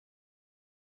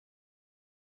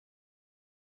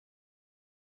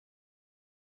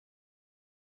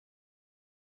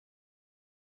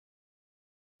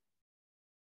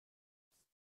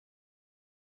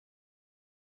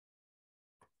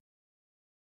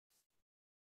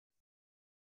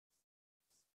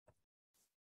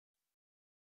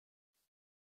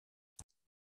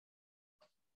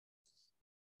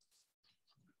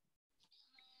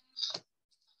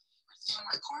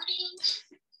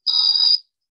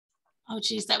Oh,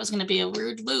 geez, that was going to be a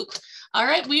rude loop. All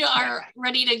right, we are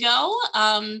ready to go.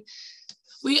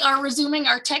 We are resuming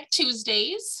our Tech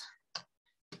Tuesdays.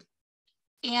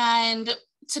 And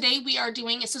today we are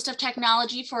doing assistive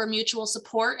technology for mutual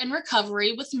support and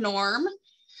recovery with Norm,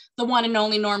 the one and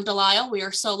only Norm DeLisle. We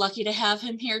are so lucky to have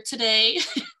him here today.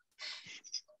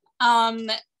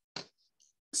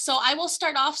 So I will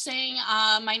start off saying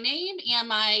my name and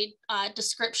my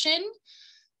description.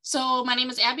 So my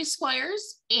name is Abby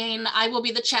Squires, and I will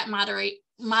be the chat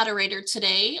moderator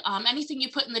today. Anything you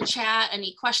put in the chat,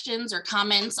 any questions or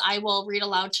comments, I will read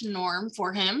aloud to Norm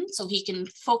for him so he can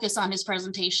focus on his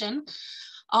presentation.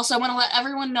 Also, I want to let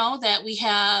everyone know that we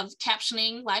have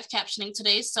captioning, live captioning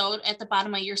today. So at the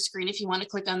bottom of your screen, if you want to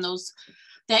click on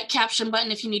that caption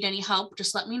button, if you need any help,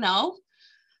 just let me know.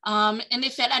 And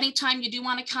if at any time you do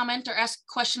want to comment or ask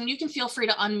a question, you can feel free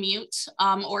to unmute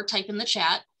or type in the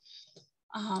chat.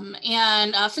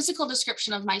 And a physical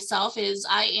description of myself is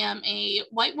I am a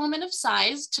white woman of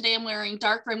size. Today I'm wearing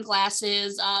dark rimmed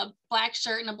glasses, a black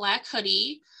shirt and a black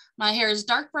hoodie. My hair is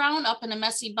dark brown up in a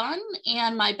messy bun,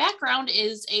 and my background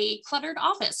is a cluttered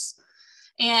office.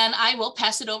 And I will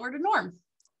pass it over to Norm.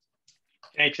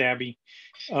 Thanks, Abby.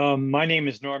 My name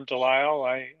is Norm DeLisle.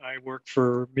 I work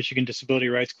for Michigan Disability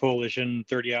Rights Coalition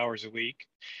 30 hours a week.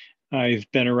 I've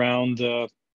been around the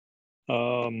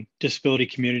disability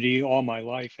community all my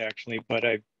life, actually, but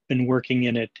I've been working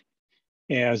in it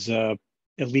as at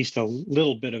least a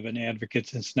little bit of an advocate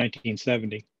since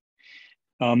 1970.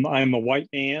 I'm a white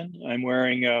man. I'm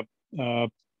wearing a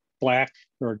black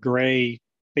or gray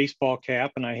baseball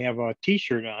cap, and I have a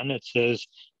t-shirt on that says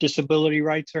disability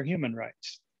rights are human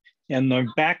rights. And the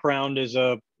background is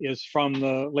from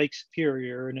the Lake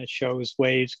Superior, and it shows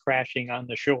waves crashing on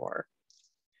the shore.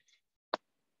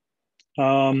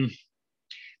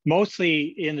 Mostly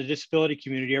in the disability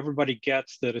community, everybody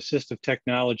gets that assistive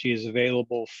technology is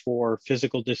available for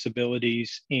physical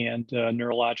disabilities and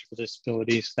neurological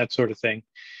disabilities, that sort of thing.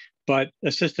 But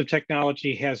assistive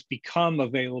technology has become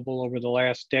available over the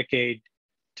last decade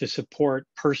to support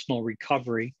personal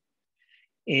recovery.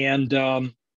 And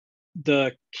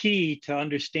the key to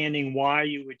understanding why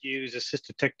you would use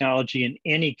assistive technology in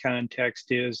any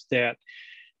context is that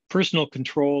personal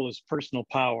control is personal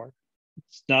power.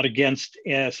 It's not against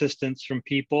assistance from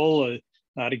people,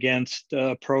 not against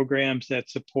programs that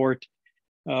support.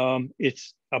 But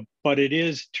it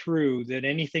is true that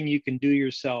anything you can do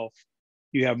yourself,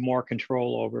 you have more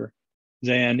control over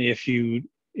than if you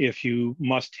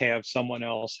must have someone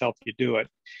else help you do it.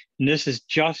 And this is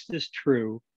just as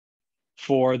true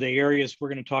for the areas we're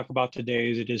going to talk about today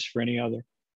as it is for any other.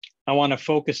 I want to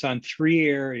focus on 3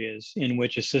 areas in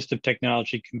which assistive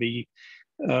technology can be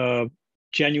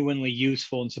genuinely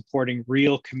useful in supporting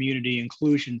real community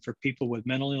inclusion for people with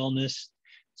mental illness,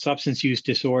 substance use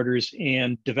disorders,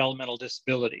 and developmental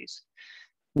disabilities.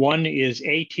 One is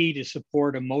AT to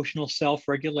support emotional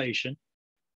self-regulation.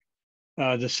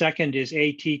 The second is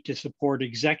AT to support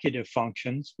executive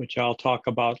functions, which I'll talk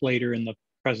about later in the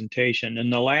presentation.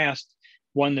 And the last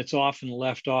one that's often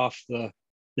left off the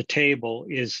table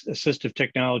is assistive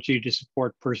technology to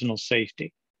support personal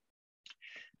safety.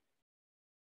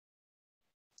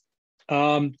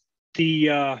 Where did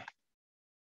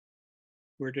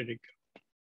it go?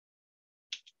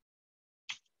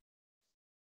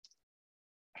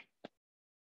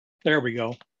 There we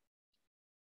go.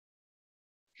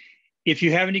 If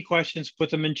you have any questions, put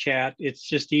them in chat. It's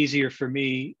just easier for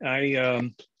me. I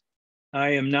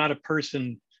am not a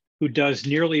person who does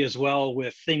nearly as well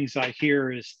with things I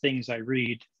hear as things I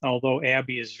read, although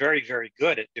Abby is very, very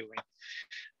good at doing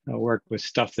work with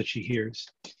stuff that she hears.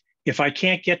 If I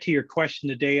can't get to your question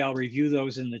today, I'll review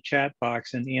those in the chat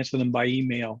box and answer them by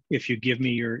email if you give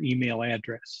me your email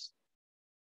address.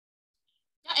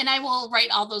 And I will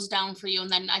write all those down for you, and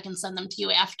then I can send them to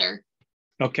you after.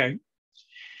 Okay.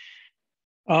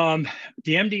 The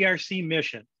MDRC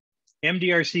mission.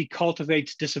 MDRC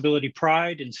cultivates disability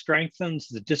pride and strengthens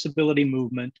the disability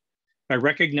movement by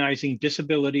recognizing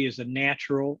disability as a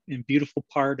natural and beautiful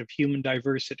part of human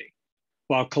diversity,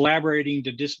 while collaborating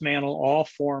to dismantle all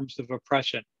forms of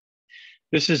oppression.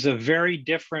 This is a very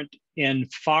different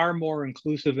and far more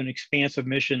inclusive and expansive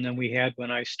mission than we had when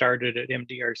I started at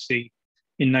MDRC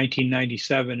in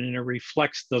 1997, and it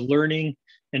reflects the learning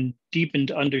and deepened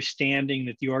understanding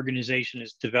that the organization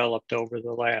has developed over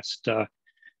the last,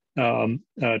 well,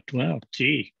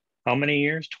 gee, how many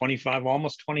years? 25,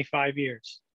 almost 25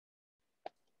 years.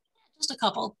 Just a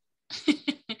couple.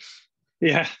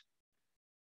 Yeah.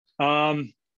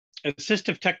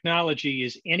 Assistive technology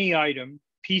is any item,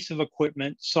 piece of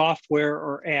equipment, software,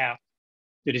 or app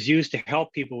that is used to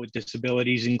help people with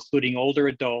disabilities, including older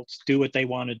adults, do what they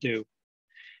want to do.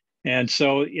 And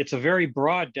so it's a very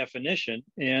broad definition,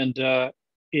 and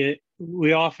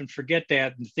we often forget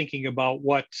that in thinking about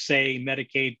what, say,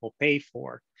 Medicaid will pay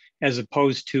for, as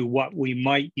opposed to what we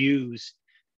might use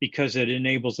because it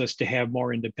enables us to have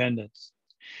more independence.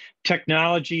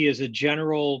 Technology is a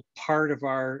general part of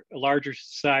our larger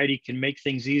society, can make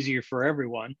things easier for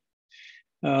everyone.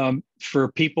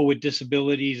 For people with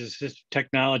disabilities, assistive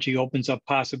technology opens up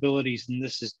possibilities, and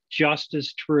this is just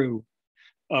as true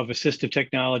of assistive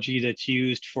technology that's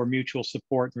used for mutual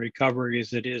support and recovery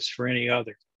as it is for any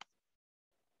other.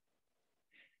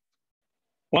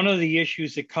 One of the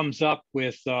issues that comes up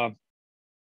with AT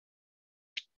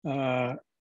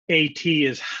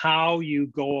is how you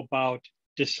go about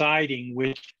deciding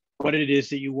what it is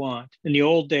that you want. In the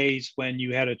old days, when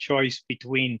you had a choice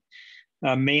between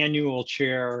a manual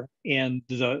chair and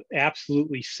the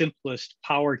absolutely simplest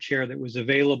power chair that was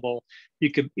available,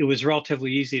 it was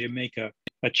relatively easy to make a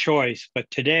choice. But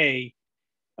today,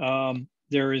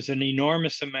 there is an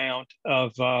enormous amount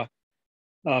of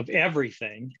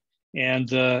everything,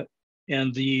 and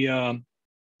in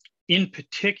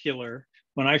particular,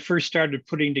 when I first started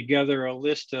putting together a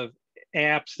list of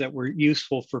apps that were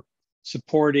useful for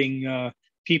supporting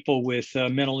people with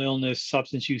mental illness,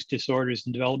 substance use disorders,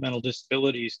 and developmental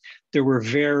disabilities, there were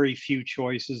very few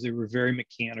choices. They were very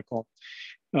mechanical.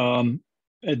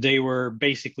 They were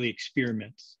basically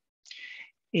experiments.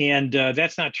 And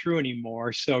that's not true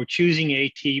anymore. So choosing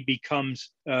AT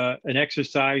becomes an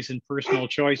exercise in personal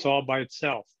choice all by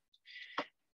itself.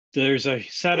 There's a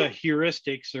set of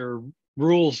heuristics or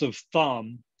rules of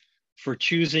thumb for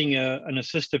choosing an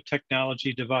assistive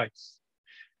technology device.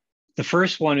 The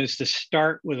first one is to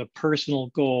start with a personal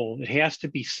goal. It has to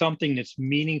be something that's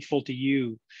meaningful to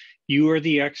you. You are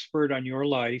the expert on your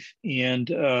life. And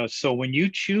so when you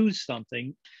choose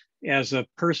something as a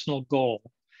personal goal,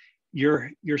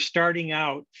 you're starting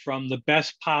out from the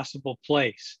best possible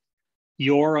place,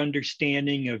 your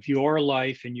understanding of your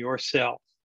life and yourself.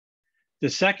 The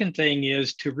second thing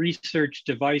is to research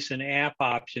device and app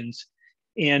options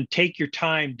and take your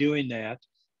time doing that.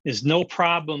 There's no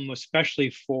problem, especially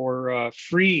for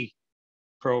free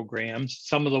programs.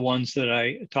 Some of the ones that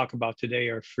I talk about today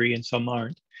are free and some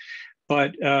aren't.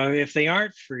 But if they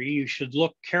aren't free, you should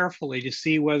look carefully to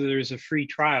see whether there's a free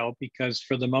trial, because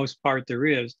for the most part there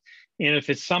is. And if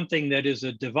it's something that is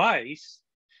a device,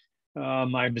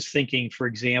 I was thinking, for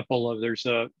example, there's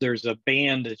a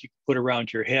band that you can put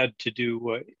around your head to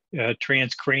do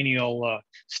transcranial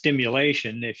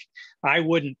stimulation. If I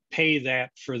wouldn't pay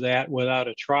for that without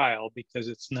a trial, because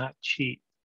it's not cheap.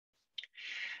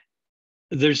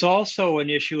 There's also an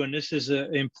issue, and this is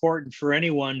important for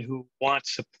anyone who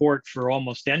wants support for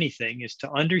almost anything, is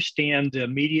to understand the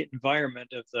immediate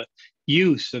environment of the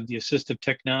use of the assistive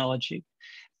technology.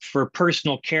 For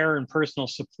personal care and personal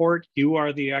support, you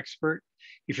are the expert.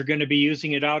 If you're going to be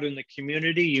using it out in the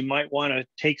community, you might want to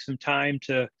take some time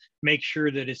to make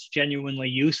sure that it's genuinely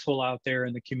useful out there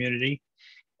in the community.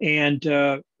 And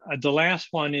the last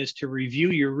one is to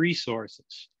review your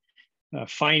resources.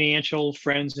 Financial,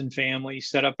 friends and family,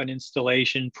 set up an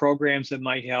installation, programs that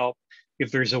might help.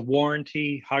 If there's a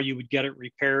warranty, how you would get it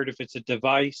repaired if it's a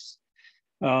device.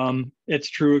 It's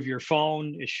true of your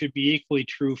phone. It should be equally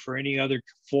true for any other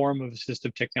form of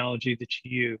assistive technology that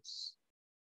you use.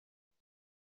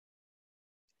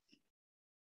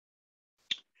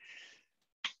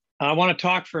 I want to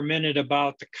talk for a minute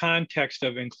about the context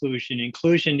of inclusion.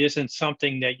 Inclusion isn't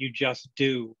something that you just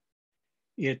do.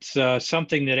 It's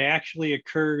something that actually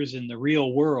occurs in the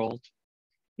real world.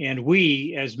 And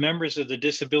we, as members of the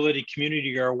disability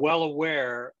community, are well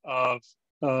aware of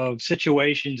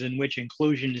situations in which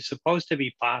inclusion is supposed to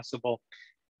be possible,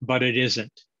 but it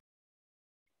isn't.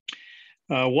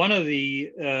 One of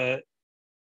the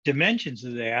dimensions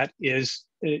of that is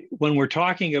when we're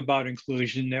talking about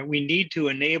inclusion, that we need to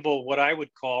enable what I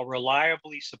would call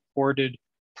reliably supported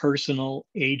personal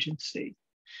agency.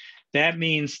 That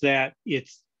means that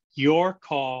it's your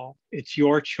call, it's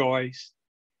your choice,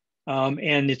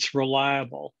 and it's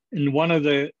reliable. And one of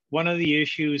the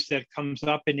issues that comes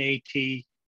up in AT,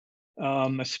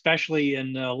 especially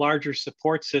in the larger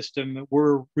support system,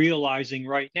 we're realizing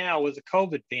right now with the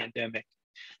COVID pandemic,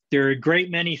 there are a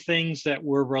great many things that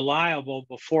were reliable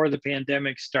before the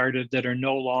pandemic started that are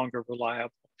no longer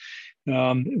reliable.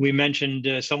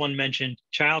 Someone mentioned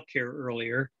childcare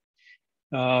earlier.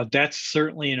 That's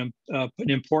certainly an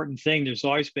important thing. There's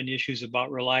always been issues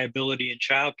about reliability in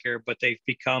childcare, but they've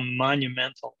become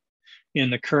monumental in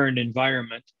the current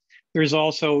environment. There's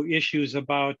also issues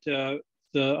about the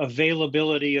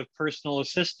availability of personal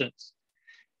assistance.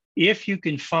 if you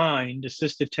can find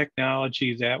assistive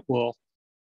technology that will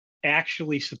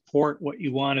actually support what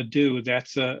you want to do,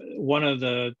 that's one of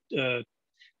the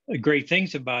great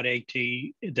things about AT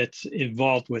that's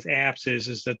involved with apps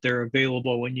is that they're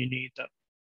available when you need them.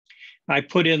 I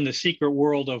put in the secret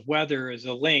world of weather as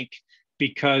a link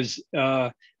because we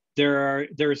all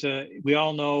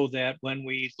know that when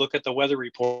we look at the weather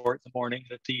report in the morning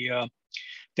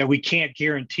that we can't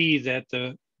guarantee that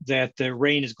the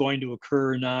rain is going to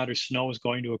occur or not, or snow is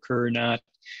going to occur or not.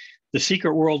 The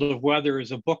Secret World of Weather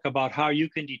is a book about how you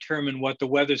can determine what the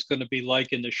weather's going to be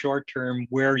like in the short term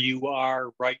where you are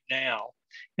right now.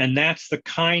 And that's the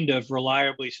kind of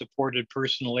reliably supported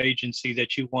personal agency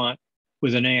that you want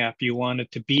with an app. You want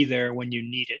it to be there when you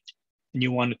need it, and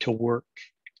you want it to work.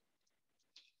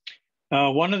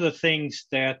 One of the things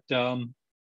that,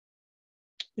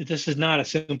 this is not a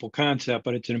simple concept,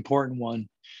 but it's an important one.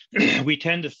 We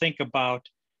tend to think about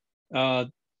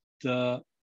the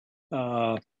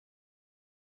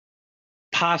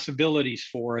possibilities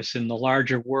for us in the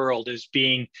larger world as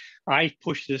being, I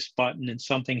push this button and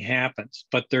something happens.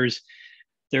 But there's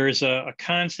a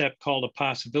concept called a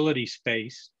possibility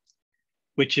space,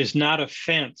 which is not a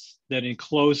fence that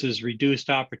encloses reduced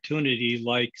opportunity,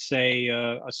 like, say,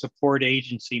 a support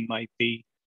agency might be,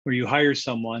 where you hire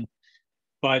someone,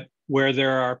 but where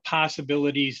there are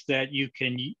possibilities that you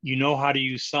know how to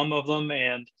use some of them,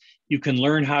 and you can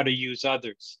learn how to use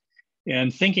others.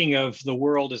 And thinking of the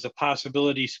world as a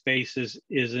possibility space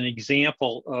is an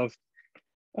example of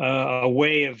a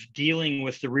way of dealing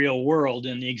with the real world.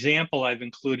 And the example I've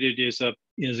included is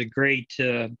a great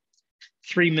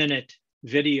 3-minute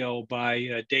video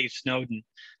by Dave Snowden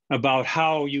about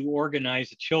how you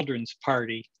organize a children's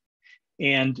party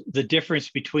and the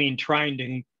difference between trying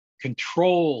to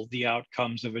control the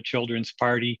outcomes of a children's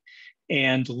party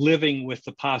and living with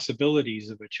the possibilities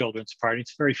of a children's party.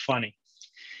 It's very funny.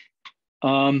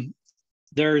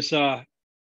 There's a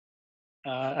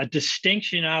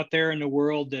distinction out there in the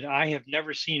world that I have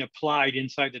never seen applied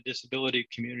inside the disability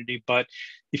community. But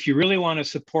if you really want to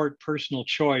support personal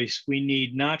choice, we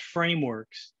need not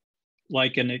frameworks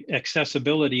like an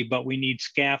accessibility, but we need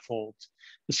scaffolds.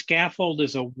 The scaffold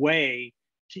is a way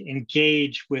to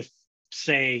engage with,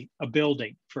 say, a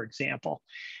building, for example,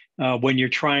 when you're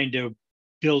trying to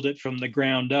build it from the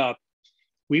ground up.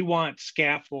 We want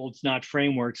scaffolds, not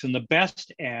frameworks. And the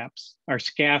best apps are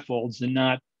scaffolds and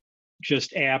not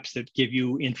just apps that give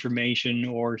you information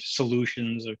or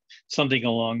solutions or something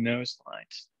along those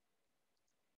lines.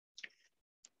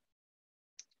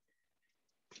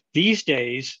 These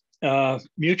days,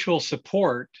 mutual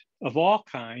support of all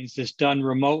kinds is done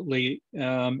remotely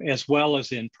as well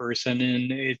as in person.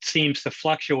 And it seems to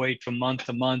fluctuate from month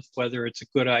to month, whether it's a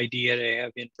good idea to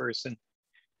have in-person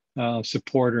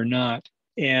support or not.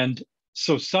 And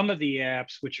so some of the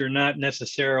apps, which are not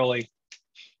necessarily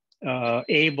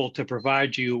able to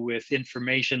provide you with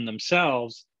information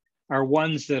themselves, are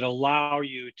ones that allow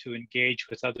you to engage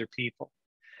with other people.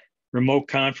 Remote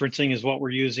conferencing is what we're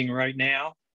using right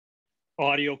now.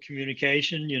 Audio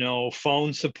communication,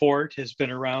 phone support has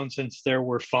been around since there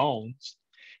were phones.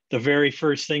 The very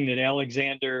first thing that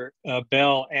Alexander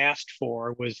Bell asked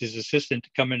for was his assistant to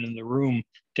come in the room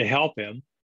to help him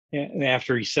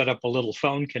after he set up a little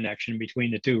phone connection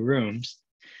between the two rooms.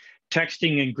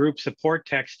 Texting and group support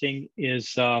texting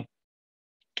is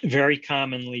very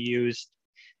commonly used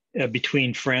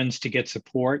between friends to get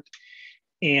support.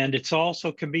 And it's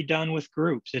also can be done with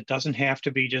groups. It doesn't have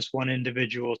to be just one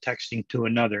individual texting to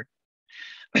another.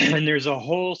 And there's a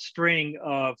whole string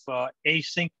of what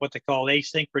they call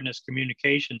asynchronous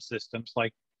communication systems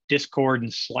like Discord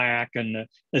and Slack and a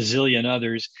zillion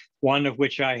others, one of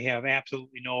which I have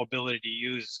absolutely no ability to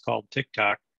use is called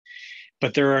TikTok.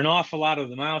 But there are an awful lot of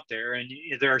them out there, and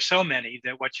there are so many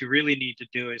that what you really need to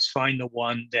do is find the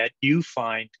one that you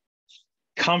find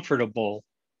comfortable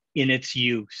in its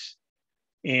use.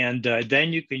 And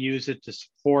then you can use it to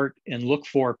support and look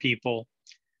for people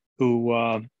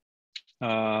who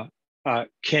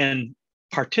can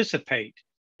participate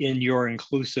in your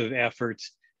inclusive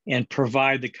efforts and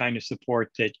provide the kind of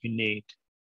support that you need.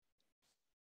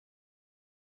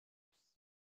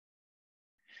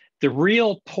 The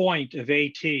real point of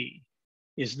AT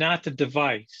is not the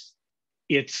device.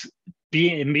 It's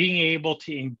being able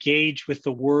to engage with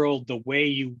the world the way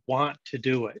you want to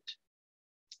do it.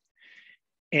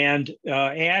 And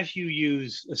as you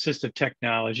use assistive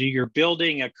technology, you're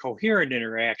building a coherent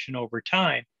interaction over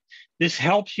time. This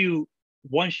helps you,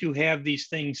 once you have these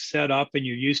things set up and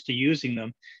you're used to using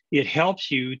them, it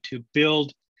helps you to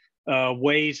build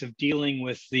ways of dealing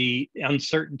with the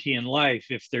uncertainty in life,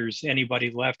 if there's anybody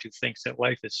left who thinks that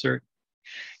life is certain.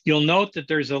 You'll note that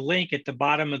there's a link at the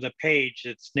bottom of the page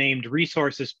that's named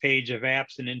Resources Page of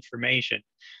Apps and Information.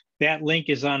 That link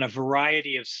is on a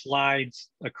variety of slides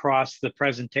across the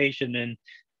presentation,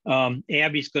 and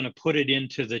Abby's going to put it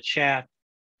into the chat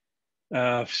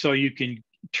so you can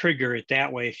trigger it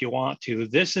that way if you want to.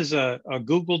 This is a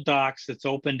Google Docs that's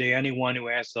open to anyone who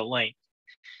has the link.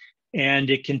 And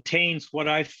it contains what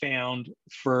I found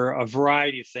for a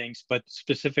variety of things, but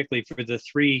specifically for the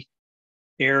three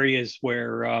areas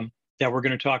where that we're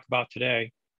going to talk about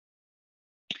today.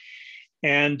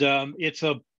 And it's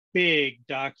a big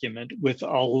document with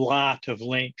a lot of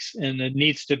links, and it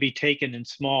needs to be taken in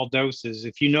small doses.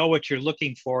 If you know what you're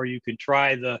looking for, you can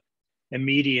try the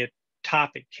immediate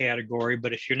topic category,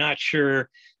 but if you're not sure,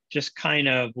 just kind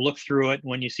of look through it.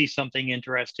 When you see something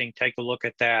interesting, take a look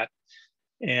at that.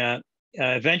 And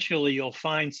eventually you'll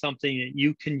find something that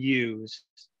you can use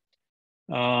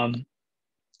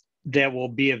that will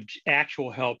be of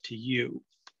actual help to you.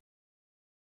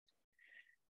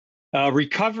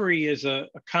 Recovery is a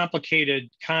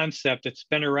complicated concept that's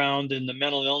been around in the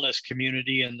mental illness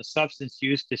community and the substance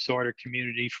use disorder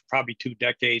community for probably 2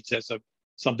 decades as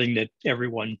something that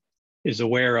everyone is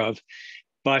aware of.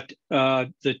 But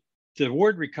the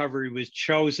word recovery was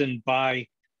chosen by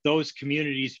those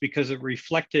communities because it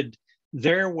reflected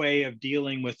their way of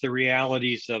dealing with the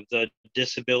realities of the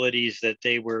disabilities that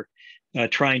they were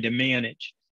trying to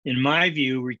manage. In my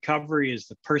view, recovery is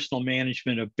the personal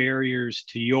management of barriers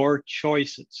to your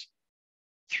choices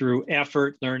through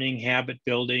effort, learning, habit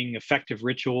building, effective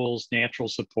rituals, natural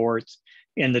supports,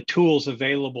 and the tools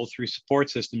available through support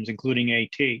systems, including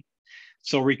AT.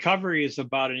 So recovery is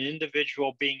about an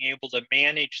individual being able to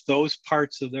manage those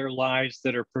parts of their lives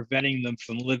that are preventing them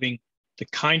from living the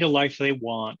kind of life they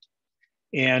want,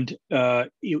 and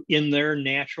in their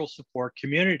natural support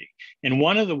community. And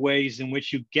one of the ways in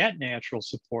which you get natural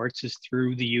supports is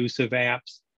through the use of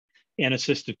apps and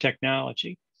assistive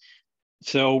technology.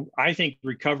 So I think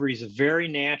recovery is a very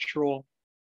natural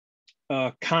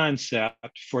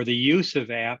concept for the use of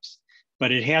apps,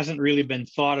 but it hasn't really been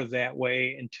thought of that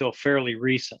way until fairly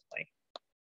recently.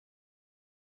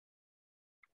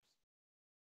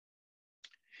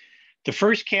 The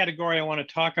first category I want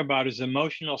to talk about is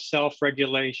emotional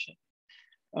self-regulation.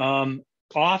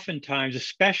 Oftentimes,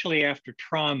 especially after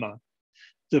trauma,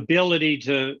 the ability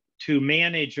to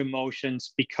manage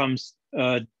emotions becomes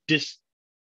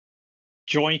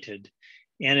disjointed,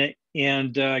 and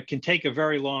it can take a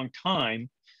very long time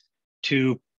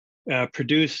to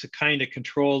produce the kind of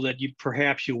control that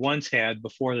perhaps you once had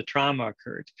before the trauma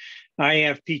occurred. I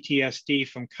have PTSD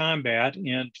from combat,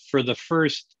 and for the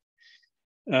first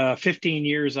 15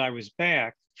 years I was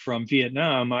back from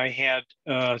Vietnam, I had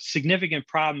significant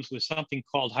problems with something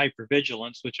called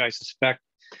hypervigilance, which I suspect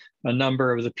a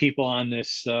number of the people on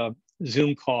this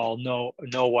Zoom call know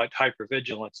what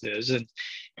hypervigilance is,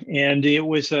 and it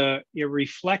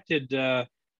reflected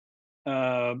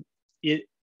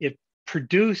it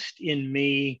produced in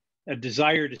me a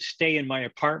desire to stay in my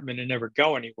apartment and never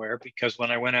go anywhere, because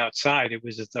when I went outside, it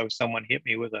was as though someone hit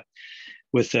me with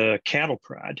a cattle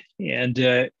prod.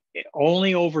 And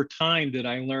only over time did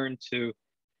I learn to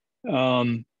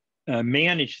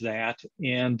manage that.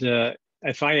 And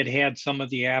if I had had some of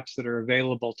the apps that are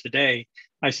available today,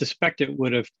 I suspect it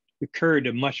would have occurred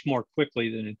much more quickly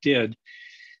than it did.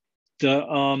 The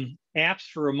apps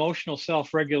for emotional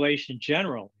self-regulation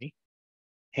generally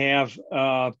have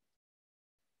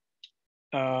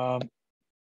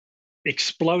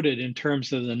exploded in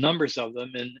terms of the numbers of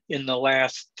them in the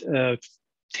last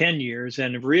 10 years,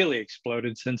 and have really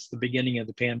exploded since the beginning of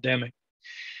the pandemic.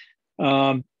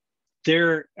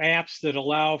 They're apps that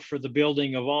allow for the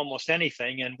building of almost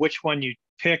anything, and which one you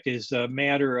pick is a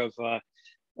matter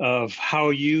of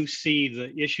how you see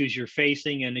the issues you're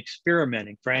facing, and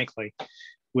experimenting, frankly,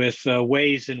 with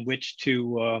ways in which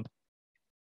to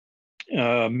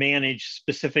manage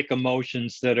specific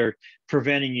emotions that are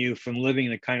preventing you from living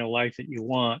the kind of life that you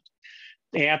want.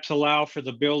 The apps allow for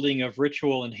the building of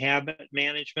ritual and habit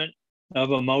management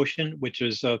of emotion, which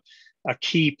is a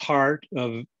key part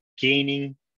of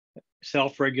gaining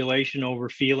self-regulation over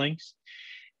feelings.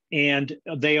 And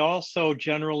they also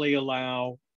generally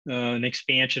allow an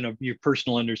expansion of your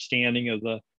personal understanding of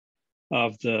the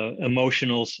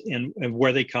emotionals and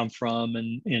where they come from,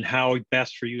 and how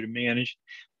best for you to manage.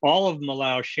 All of them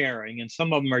allow sharing, and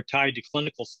some of them are tied to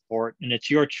clinical support, and it's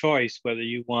your choice whether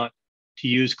you want to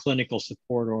use clinical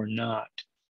support or not.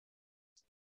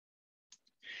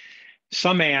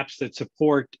 Some apps that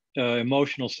support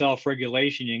emotional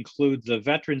self-regulation include the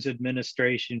Veterans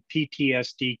Administration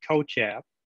PTSD Coach app.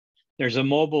 There's a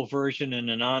mobile version and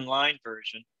an online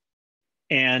version.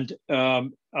 And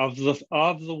of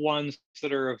the ones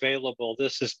that are available,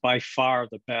 this is by far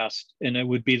the best, and it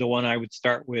would be the one I would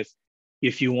start with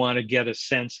if you want to get a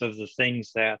sense of the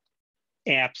things that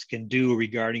apps can do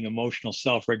regarding emotional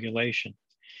self-regulation.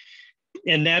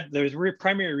 And that the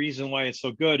primary reason why it's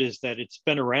so good is that it's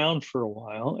been around for a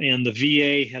while, and the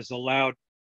VA has allowed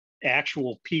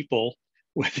actual people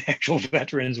with actual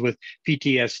veterans with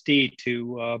PTSD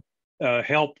to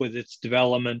help with its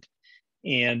development.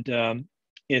 And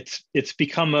it's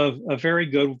become a very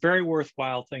good, very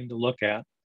worthwhile thing to look at.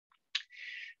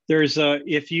 There's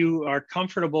if you are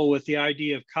comfortable with the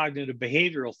idea of cognitive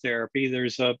behavioral therapy,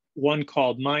 there's one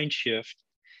called Mind Shift.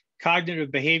 Cognitive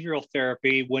behavioral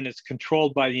therapy, when it's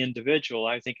controlled by the individual,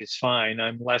 I think is fine.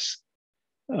 I'm less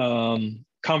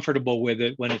comfortable with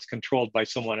it when it's controlled by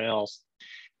someone else.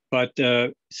 But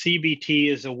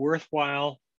CBT is a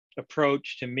worthwhile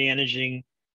approach to managing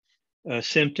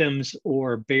symptoms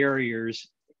or barriers.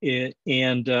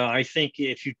 I think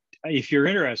if you're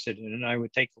interested in it, I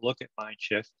would take a look at Mind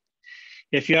Shift.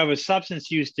 If you have a substance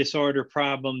use disorder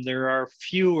problem, there are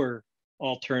fewer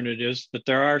alternatives, but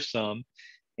there are some.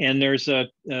 And there's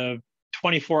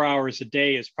 24 hours a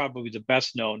day is probably the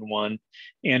best known one,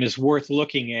 and is worth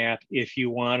looking at if you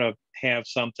want to have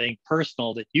something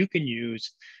personal that you can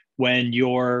use when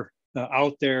you're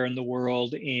out there in the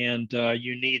world and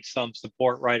you need some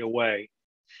support right away.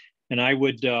 And I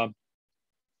would,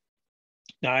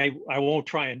 I won't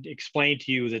try and explain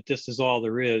to you that this is all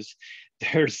there is.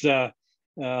 There's, to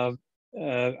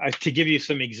give you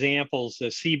some examples,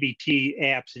 CBT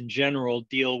apps in general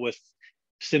deal with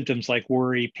symptoms like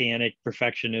worry, panic,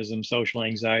 perfectionism, social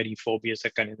anxiety, phobias,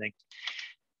 that kind of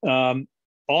thing.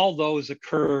 All those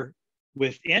occur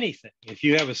with anything. If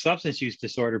you have a substance use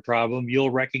disorder problem, you'll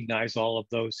recognize all of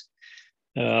those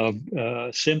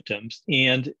symptoms.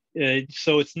 And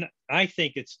so it's not, I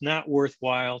think it's not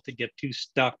worthwhile to get too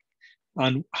stuck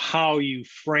on how you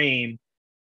frame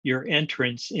your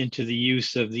entrance into the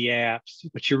use of the apps.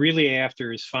 What you're really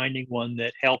after is finding one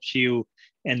that helps you.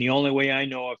 And the only way I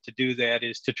know of to do that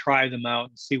is to try them out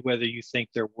and see whether you think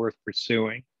they're worth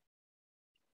pursuing.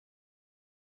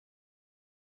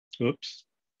 Oops.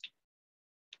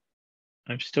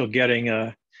 I'm still getting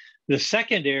the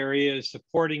second area is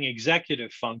supporting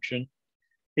executive function.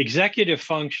 Executive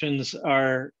functions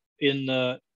are in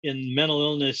mental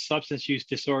illness, substance use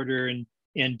disorder, and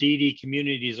DD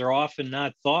communities are often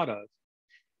not thought of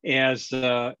as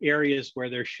areas where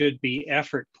there should be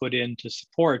effort put in to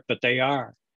support, but they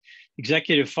are.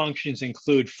 Executive functions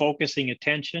include focusing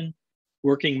attention,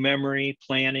 working memory,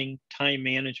 planning, time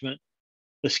management,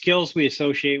 the skills we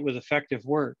associate with effective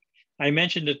work. I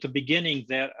mentioned at the beginning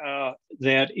that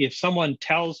that if someone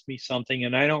tells me something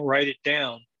and I don't write it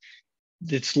down,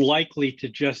 it's likely to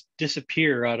just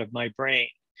disappear out of my brain.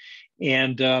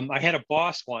 And I had a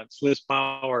boss once, Liz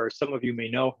Bauer, some of you may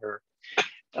know her.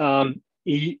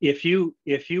 If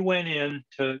you went in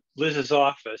to Liz's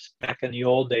office back in the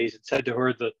old days and said to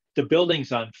her the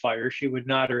building's on fire, she would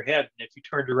nod her head. And if you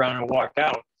turned around and walked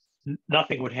out,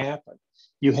 nothing would happen.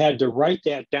 You had to write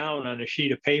that down on a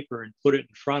sheet of paper and put it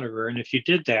in front of her. And if you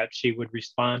did that, she would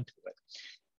respond to it.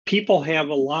 People have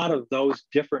a lot of those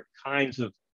different kinds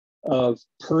of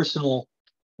personal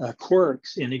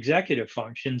quirks in executive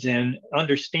functions, and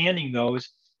understanding those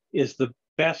is the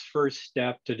best first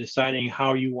step to deciding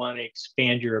how you want to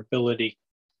expand your ability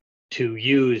to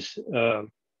use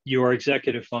your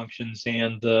executive functions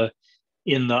and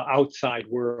in the outside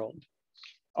world.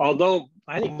 Although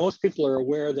I think most people are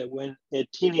aware that when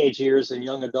at teenage years and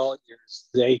young adult years,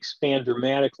 they expand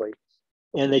dramatically,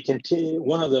 and they continue.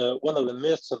 One of the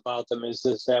myths about them is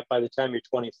that by the time you're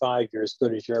 25, you're as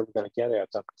good as you're ever going to get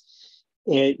at them.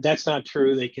 And that's not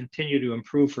true. They continue to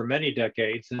improve for many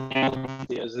decades. And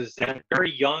is that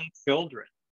very young children,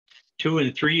 2-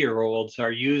 and 3-year-olds,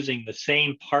 are using the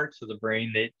same parts of the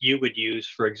brain that you would use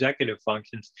for executive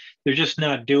functions. They're just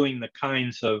not doing the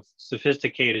kinds of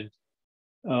sophisticated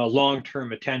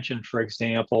long-term attention, for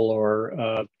example,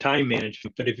 or time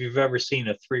management. But if you've ever seen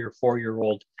a 3- or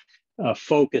 4-year-old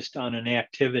focused on an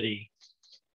activity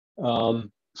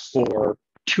for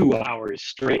 2 hours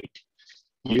straight,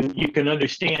 you can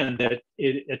understand that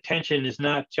attention is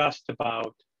not just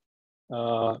about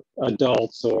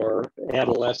adults or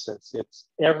adolescents.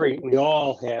 We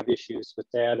all have issues with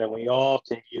that, and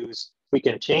we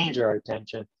can change our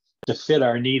attention to fit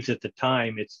our needs at the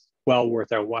time. It's well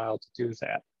worth our while to do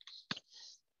that.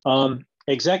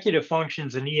 Executive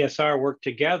functions and ESR work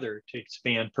together to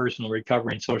expand personal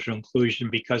recovery and social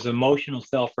inclusion, because emotional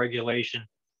self-regulation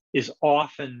is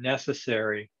often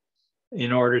necessary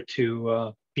in order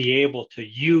to be able to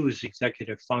use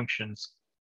executive functions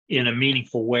in a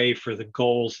meaningful way for the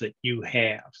goals that you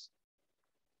have.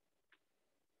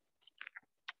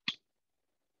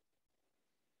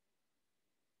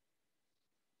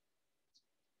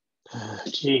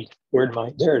 Gee,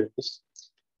 there it is.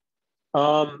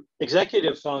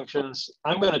 Executive functions,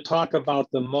 I'm going to talk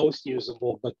about the most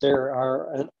usable, but there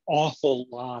are an awful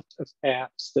lot of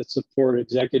apps that support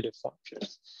executive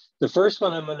functions. The first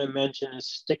one I'm going to mention is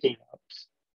sticky notes.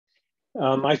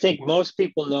 I think most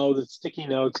people know that sticky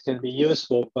notes can be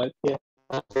useful, but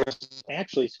there's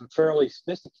actually some fairly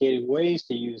sophisticated ways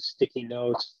to use sticky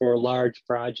notes for large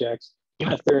projects,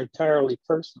 even if they're entirely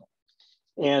personal.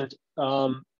 And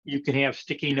you can have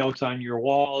sticky notes on your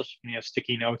walls, you can have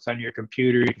sticky notes on your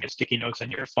computer, you can have sticky notes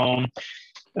on your phone.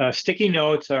 Sticky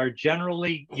notes are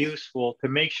generally useful to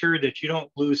make sure that you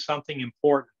don't lose something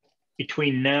important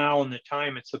between now and the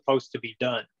time it's supposed to be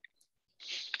done.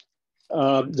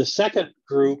 The second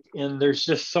group, and there's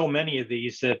just so many of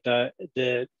these that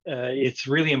it's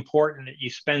really important that you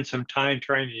spend some time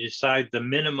trying to decide the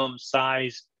minimum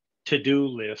size to-do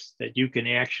list that you can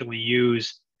actually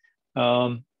use.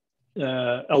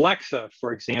 Alexa,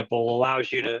 for example,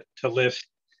 allows you to list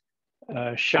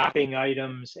shopping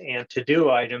items and to-do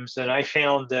items, and I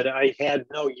found that I had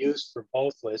no use for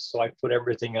both lists, so I put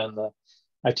everything on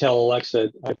I tell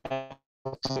Alexa,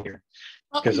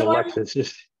 because Alexa's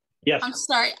just, yes. I'm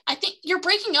sorry, I think you're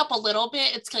breaking up a little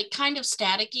bit. It's like kind of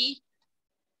staticky.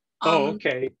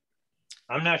 Okay.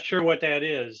 I'm not sure what that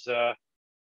is.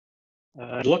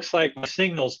 It looks like my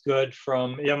signal's good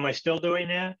am I still doing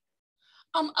that?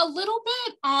 A little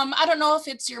bit. I don't know if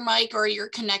it's your mic or your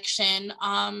connection.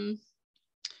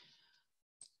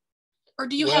 Or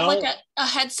do you have like a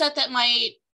headset that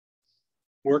might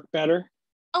work better?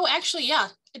 Oh, actually, yeah,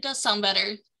 it does sound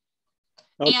better.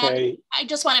 Okay. And I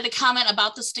just wanted to comment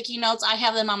about the sticky notes. I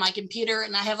have them on my computer,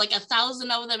 and I have like 1,000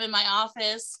 of them in my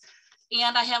office,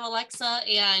 and I have Alexa,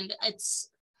 and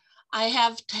I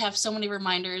have to have so many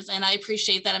reminders, and I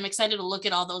appreciate that. I'm excited to look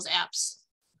at all those apps.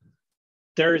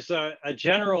 There's a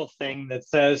general thing that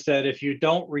says that if you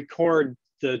don't record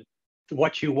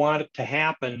what you want it to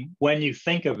happen when you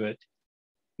think of it,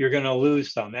 you're going to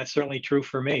lose some. That's certainly true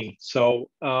for me. So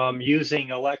using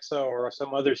Alexa or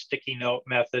some other sticky note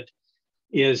method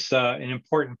is an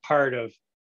important part of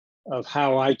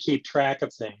how I keep track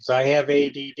of things. I have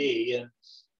ADD,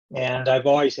 and I've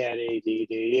always had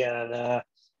ADD, and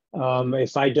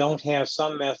if I don't have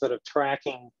some method of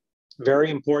tracking very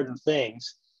important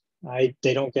things,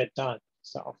 they don't get done.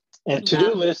 So, and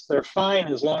to-do lists, they're fine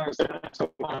as long as they're not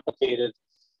so complicated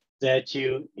that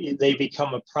they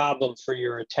become a problem for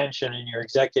your attention and your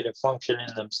executive function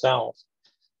in themselves.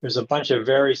 There's a bunch of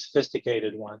very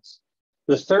sophisticated ones.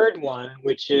 The third one,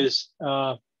 which is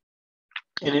the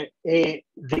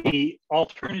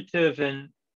alternative and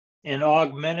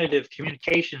augmentative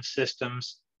communication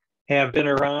systems, have been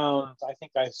around. I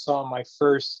think I saw my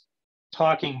first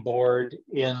talking board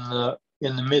in the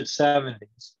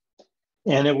mid-70s,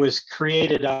 and it was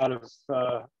created out of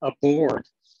a board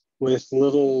with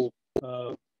little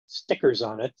stickers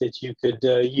on it that you could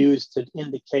use to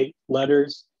indicate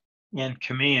letters and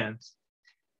commands.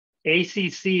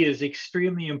 ACC is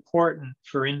extremely important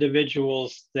for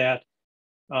individuals that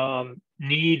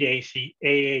need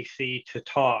AAC to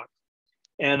talk.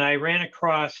 And I ran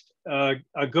across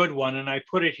a good one, and I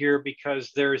put it here because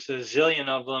there's a zillion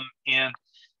of them, and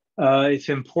it's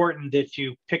important that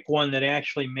you pick one that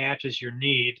actually matches your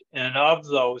need. And of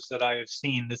those that I have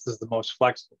seen, this is the most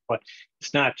flexible, but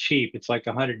it's not cheap. It's like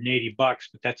 $180, but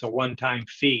that's a one-time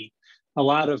fee. A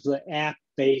lot of the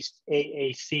app-based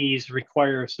AACs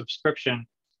require a subscription,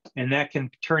 and that can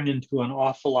turn into an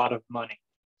awful lot of money.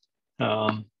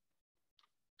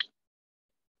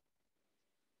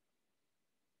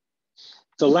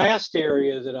 The last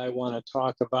area that I want to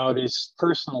talk about is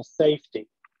personal safety.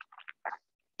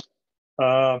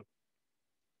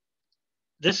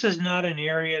 This is not an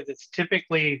area that's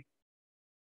typically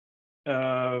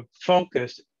the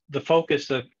focus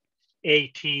of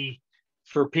AT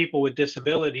for people with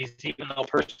disabilities, even though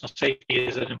personal safety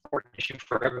is an important issue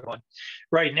for everyone.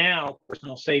 Right now,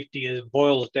 personal safety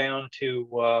boils down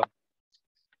to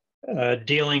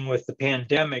dealing with the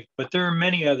pandemic, but there are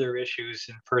many other issues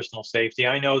in personal safety.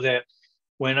 I know that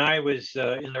when I was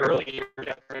in the early years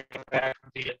after I came back from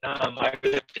Vietnam, I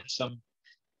lived in some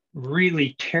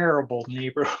really terrible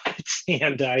neighborhoods,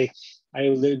 and I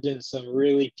lived in some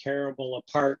really terrible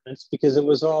apartments because it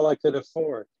was all I could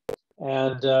afford.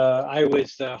 And I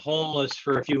was homeless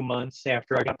for a few months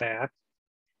after I got back.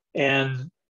 And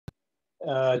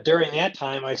during that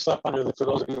time, I slept for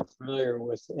those of you who are familiar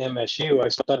with MSU, I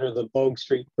slept under the Bogue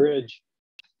Street Bridge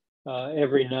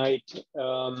every night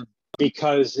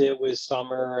because it was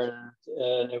summer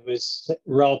and it was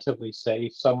relatively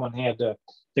safe.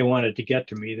 They wanted to get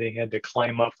to me. They had to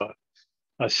climb up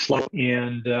a slope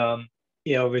and,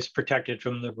 it was protected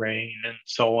from the rain and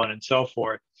so on and so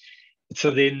forth. So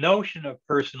the notion of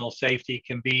personal safety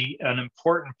can be an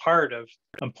important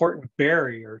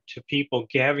barrier to people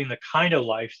having the kind of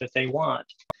life that they want.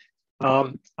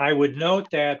 I would note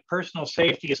that personal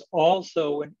safety is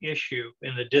also an issue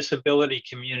in the disability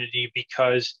community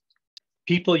because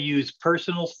people use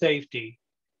personal safety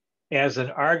as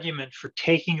an argument for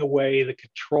taking away the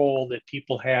control that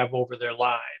people have over their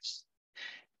lives.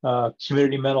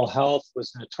 Community mental health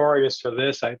was notorious for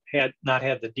this. I've not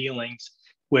had the dealings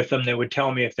with them. They would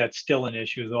tell me if that's still an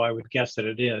issue, though I would guess that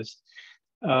it is.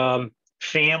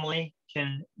 Family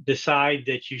can decide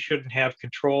that you shouldn't have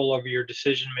control over your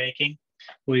decision making.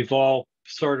 We've all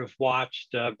sort of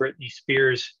watched Britney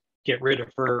Spears get rid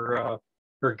of her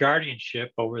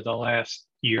guardianship over the last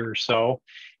year or so,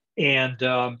 and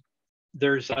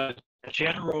there's a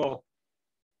general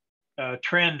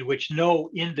trend which no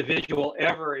individual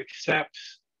ever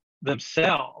accepts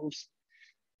themselves,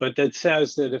 but that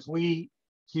says that if we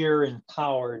here in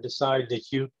power decide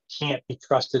that you can't be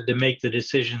trusted to make the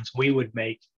decisions we would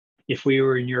make if we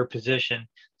were in your position,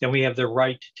 then we have the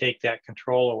right to take that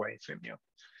control away from you.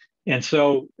 And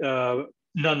so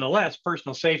nonetheless,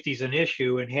 personal safety is an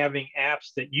issue, and having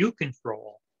apps that you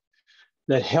control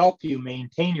that help you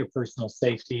maintain your personal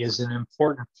safety is an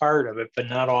important part of it, but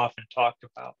not often talked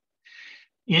about.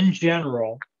 In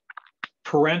general,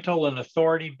 parental and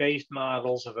authority-based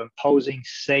models of imposing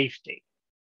safety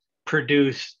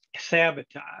produce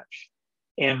sabotage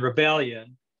and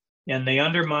rebellion, and they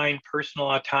undermine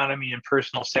personal autonomy and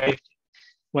personal safety.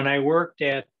 When I worked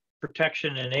at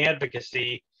Protection and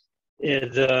Advocacy,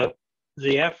 the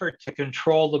effort to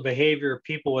control the behavior of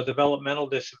people with developmental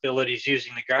disabilities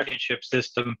using the guardianship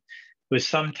system was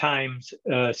sometimes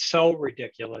so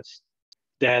ridiculous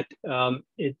that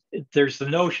there's the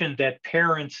notion that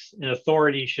parents and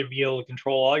authority should be able to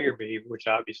control all your behavior, which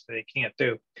obviously they can't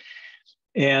do.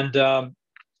 And the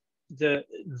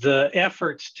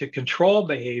efforts to control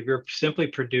behavior simply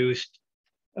produced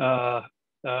sabotage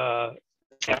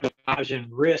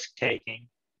and risk taking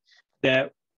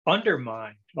that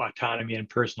undermine autonomy and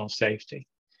personal safety.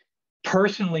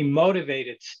 Personally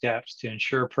motivated steps to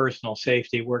ensure personal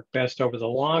safety work best over the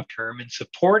long term, and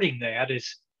supporting that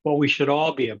is what we should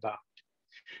all be about.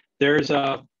 There's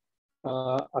a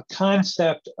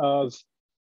concept of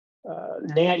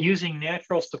using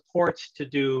natural supports to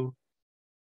do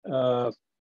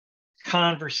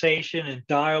conversation and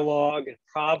dialogue and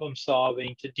problem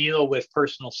solving to deal with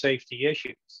personal safety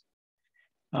issues.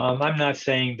 I'm not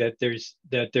saying that there's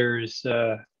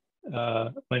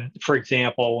when, for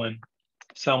example, when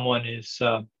someone is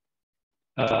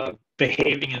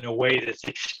behaving in a way that's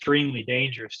extremely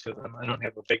dangerous to them, I don't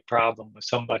have a big problem with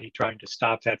somebody trying to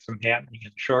stop that from happening in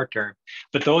the short term.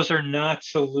 But those are not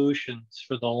solutions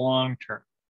for the long term.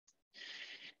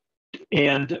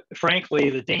 And frankly,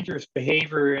 the dangerous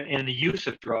behavior and the use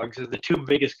of drugs are the two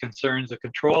biggest concerns of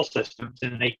control systems,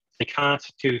 and they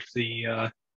constitute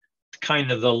the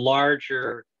kind of the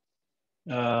larger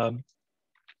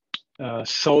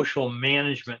social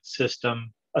management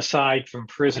system aside from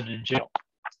prison and jail.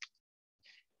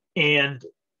 And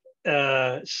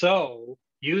so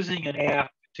using an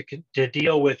app to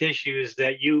deal with issues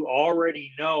that you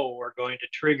already know are going to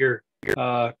trigger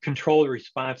controlled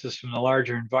responses from the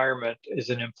larger environment is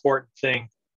an important thing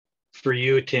for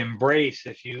you to embrace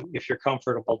if you're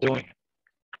comfortable doing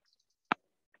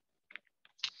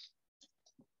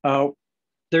it.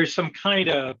 There's some kind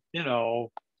of,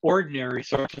 ordinary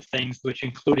sorts of things which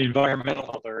include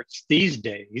environmental alerts these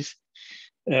days.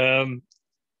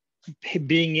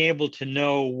 Being able to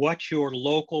know what your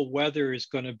local weather is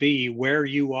going to be where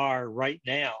you are right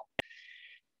now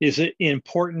is an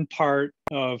important part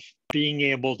of being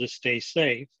able to stay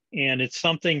safe. And it's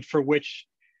something for which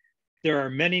there are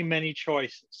many, many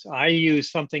choices. I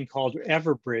use something called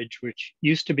Everbridge, which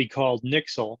used to be called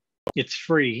Nixle. It's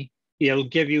free. It'll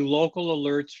give you local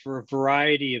alerts for a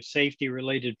variety of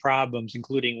safety-related problems,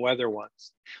 including weather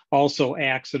ones, also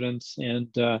accidents, and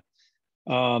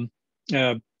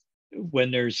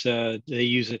when there's, they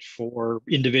use it for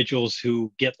individuals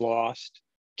who get lost.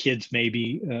 Kids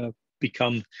maybe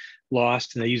become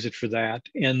lost, and they use it for that.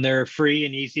 And they're free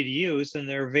and easy to use, and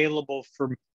they're available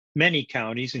for many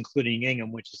counties, including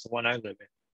Ingham, which is the one I live in.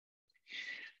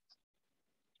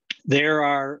 There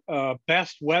are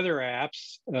best weather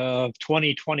apps of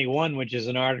 2021, which is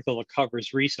an article that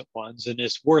covers recent ones, and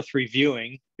it's worth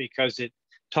reviewing because it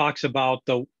talks about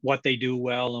what they do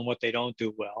well and what they don't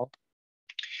do well.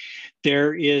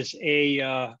 There is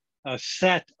a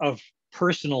set of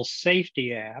personal safety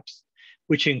apps,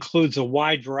 which includes a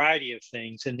wide variety of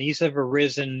things. And these have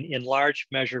arisen in large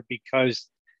measure because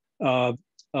of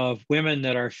women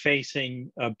that are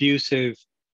facing abusive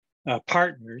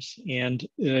partners and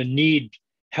need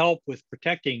help with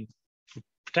protection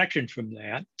from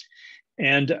that.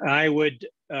 And I would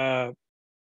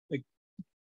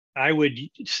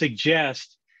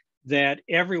suggest that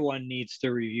everyone needs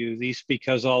to review these,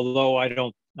 because although I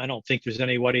don't think there's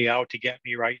anybody out to get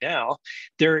me right now,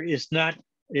 there is not.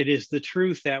 It is the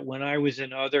truth that when I was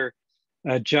in other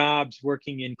jobs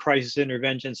working in crisis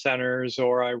intervention centers,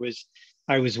 or I was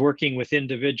working with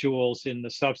individuals in the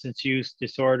substance use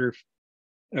disorder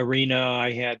arena,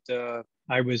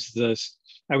 I was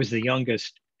the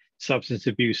youngest substance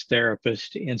abuse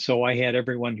therapist, and so I had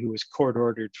everyone who was court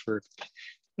ordered for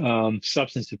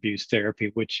substance abuse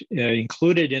therapy, which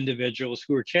included individuals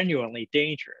who were genuinely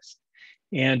dangerous.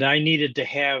 And I needed to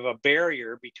have a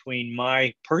barrier between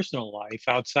my personal life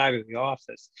outside of the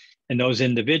office and those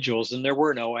individuals. And there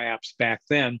were no apps back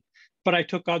then, but I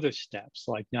took other steps,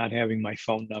 like not having my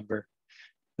phone number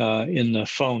in the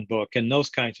phone book and those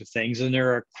kinds of things. And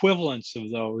there are equivalents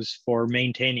of those for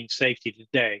maintaining safety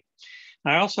today.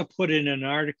 I also put in an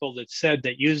article that said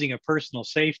that using a personal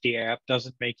safety app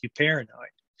doesn't make you paranoid.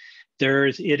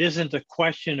 It isn't a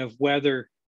question of whether,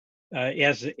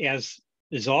 as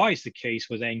is always the case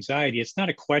with anxiety, it's not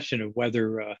a question of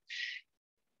whether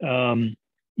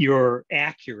you're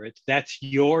accurate. That's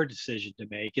your decision to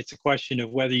make. It's a question of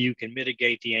whether you can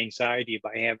mitigate the anxiety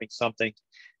by having something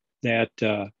that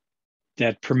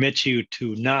permits you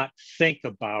to not think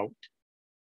about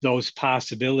those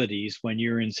possibilities when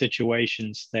you're in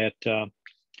situations that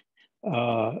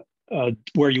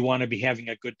where you want to be having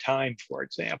a good time, for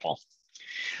example.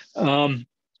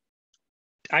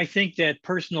 I think that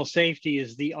personal safety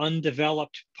is the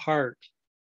undeveloped part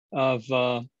of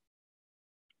the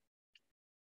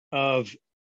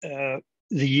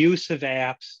use of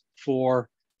apps for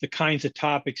the kinds of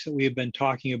topics that we have been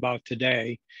talking about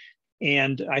today.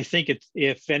 And I think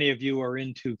if any of you are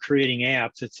into creating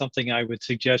apps, it's something I would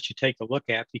suggest you take a look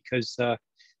at, because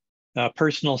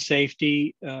personal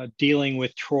safety, dealing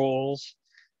with trolls,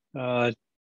 scams,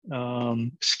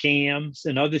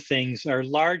 and other things are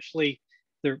largely,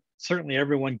 certainly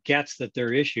everyone gets that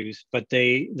they're issues, but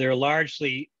they're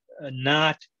largely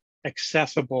not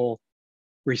accessible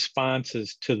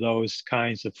responses to those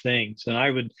kinds of things. And I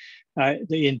would,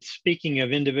 in speaking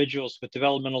of individuals with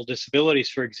developmental disabilities,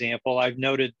 for example, I've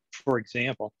noted, for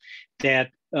example,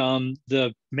 that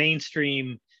the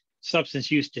mainstream substance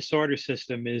use disorder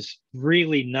system is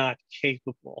really not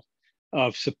capable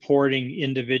of supporting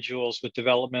individuals with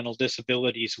developmental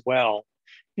disabilities well.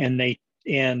 And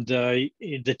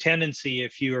the tendency,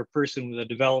 if you're a person with a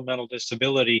developmental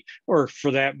disability, or for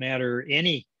that matter,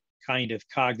 any kind of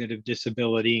cognitive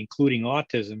disability, including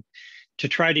autism, to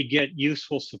try to get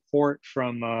useful support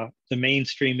from the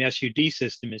mainstream SUD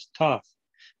system is tough,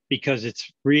 because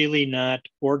it's really not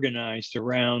organized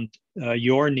around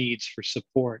your needs for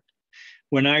support.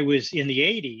 When I was in the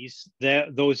 80s,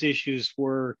 those issues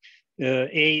were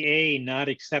AA not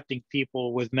accepting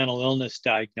people with mental illness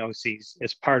diagnoses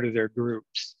as part of their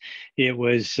groups. It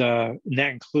was, that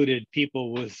included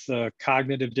people with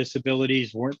cognitive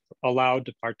disabilities weren't allowed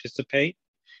to participate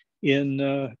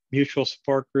in mutual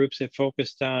support groups that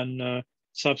focused on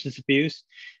substance abuse.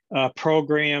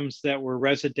 Programs that were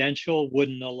residential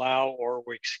wouldn't allow, or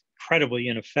were incredibly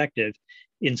ineffective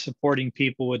in supporting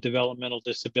people with developmental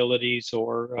disabilities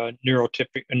or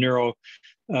atypical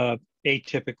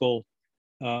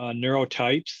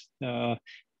neurotypes.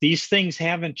 These things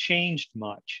haven't changed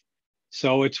much.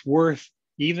 So it's worth,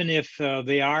 even if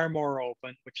they are more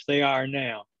open, which they are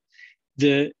now,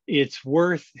 it's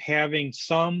worth having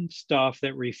some stuff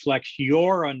that reflects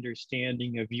your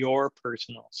understanding of your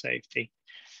personal safety.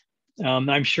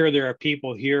 I'm sure there are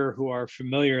people here who are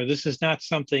familiar. This is not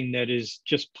something that is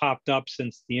just popped up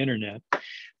since the internet.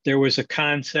 There was a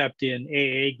concept in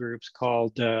AA groups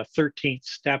called 13th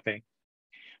stepping,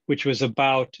 which was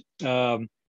about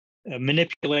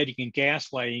manipulating and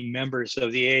gaslighting members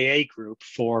of the AA group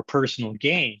for personal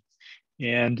gain.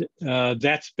 And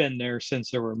that's been there since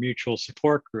there were mutual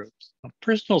support groups.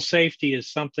 Personal safety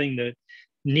is something that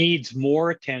needs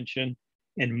more attention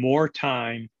and more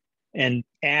time, and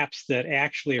apps that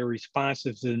actually are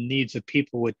responsive to the needs of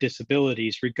people with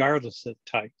disabilities, regardless of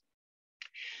type.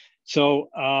 So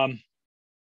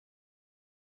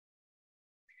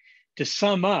to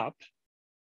sum up,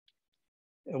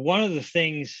 one of the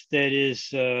things that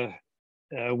is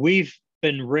we've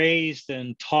been raised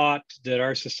and taught that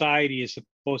our society is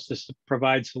supposed to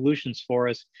provide solutions for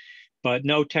us, but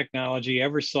no technology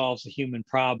ever solves a human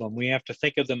problem. We have to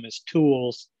think of them as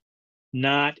tools,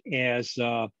 not as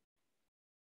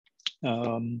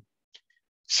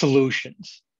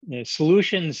solutions.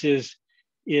 Solutions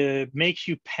it makes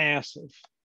you passive.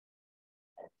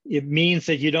 It means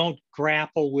that you don't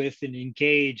grapple with and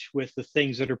engage with the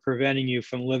things that are preventing you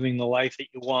from living the life that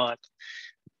you want.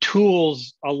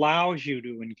 Tools allows you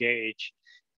to engage,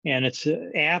 and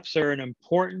apps are an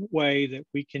important way that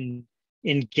we can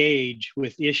engage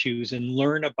with issues and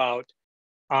learn about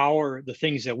the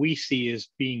things that we see as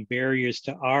being barriers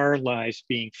to our lives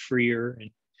being freer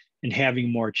and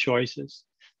having more choices.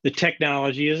 The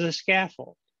technology is a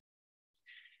scaffold.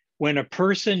 When a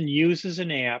person uses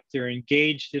an app, they're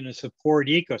engaged in a support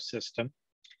ecosystem,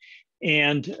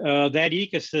 and that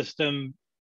ecosystem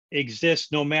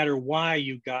exists no matter why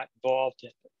you got involved in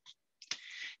it.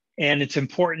 And it's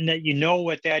important that you know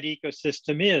what that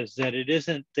ecosystem is, that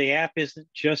the app isn't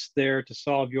just there to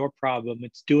solve your problem,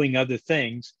 it's doing other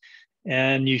things.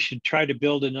 And you should try to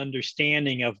build an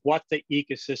understanding of what the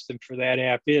ecosystem for that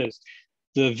app is.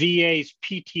 The VA's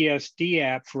PTSD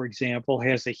app, for example,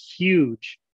 has a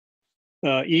huge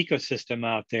ecosystem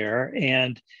out there,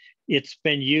 and it's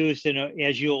been used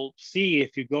as you'll see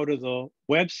if you go to the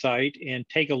website and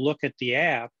take a look at the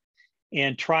app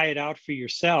and try it out for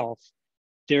yourself.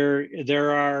 There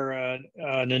are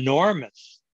an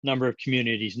enormous number of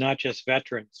communities, not just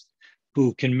veterans,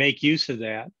 who can make use of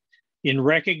that in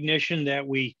recognition that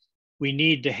we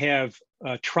need to have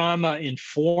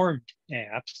trauma-informed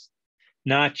apps,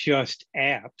 not just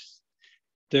apps.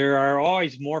 There are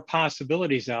always more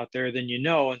possibilities out there than you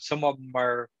know, and some of them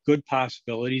are good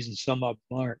possibilities and some of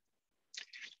them aren't.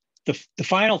 The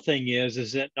final thing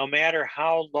is that no matter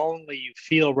how lonely you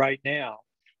feel right now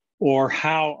or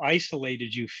how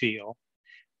isolated you feel,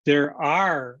 there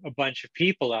are a bunch of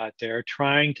people out there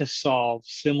trying to solve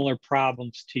similar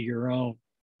problems to your own.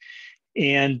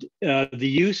 And the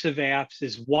use of apps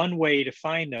is one way to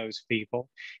find those people.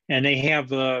 And they have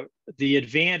the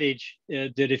advantage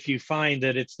that if you find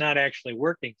that it's not actually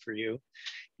working for you,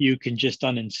 you can just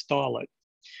uninstall it.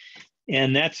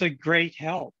 And that's a great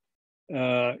help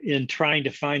in trying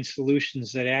to find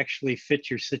solutions that actually fit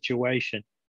your situation.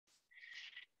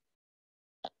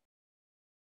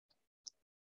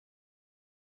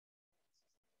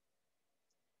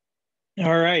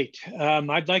 All right,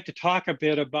 I'd like to talk a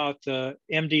bit about the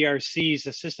MDRC's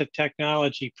Assistive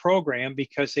Technology Program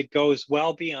because it goes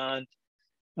well beyond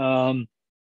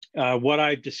what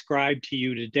I've described to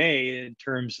you today in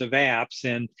terms of apps.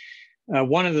 And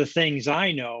one of the things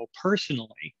I know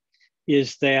personally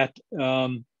is that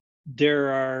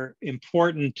there are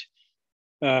important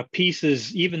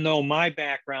pieces, even though my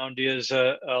background is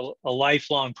a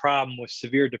lifelong problem with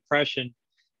severe depression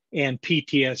and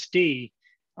PTSD,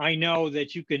 I know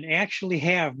that you can actually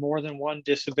have more than one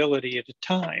disability at a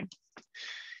time.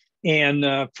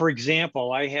 And for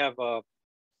example, I have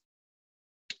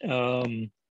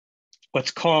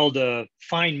what's called a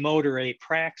fine motor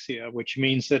apraxia, which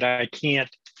means that I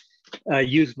can't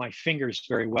use my fingers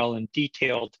very well in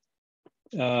detailed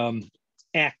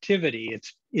activity.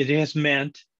 It has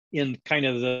meant in kind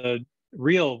of the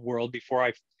real world, before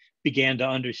I began to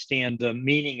understand the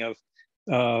meaning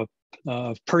of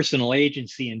personal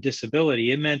agency and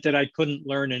disability, it meant that I couldn't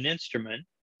learn an instrument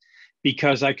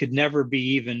because I could never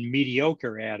be even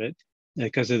mediocre at it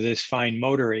because of this fine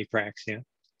motor apraxia.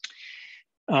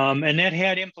 And that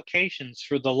had implications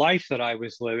for the life that I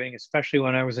was living, especially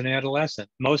when I was an adolescent.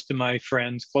 Most of my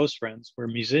friends, close friends, were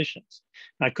musicians.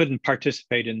 I couldn't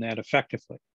participate in that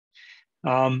effectively.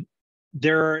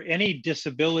 Any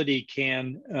disability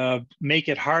can make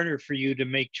it harder for you to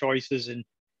make choices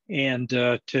and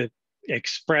to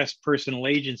express personal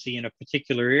agency in a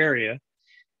particular area.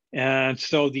 And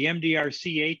so the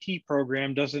MDRC AT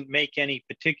program doesn't make any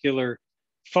particular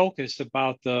focus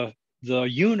about the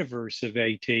universe of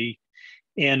AT.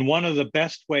 And one of the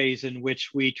best ways in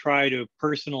which we try to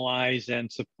personalize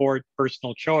and support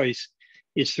personal choice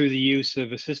is through the use of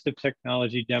assistive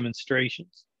technology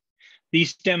demonstrations.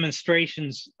 These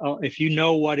demonstrations, if you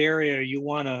know what area you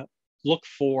want to look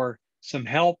for some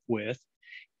help with,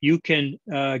 you can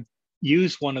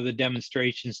use one of the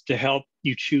demonstrations to help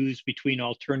you choose between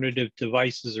alternative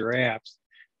devices or apps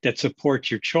that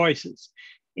support your choices.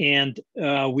 And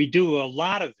we do a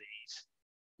lot of these,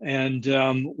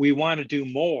 and we want to do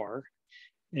more.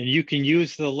 And you can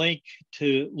use the link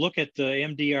to look at the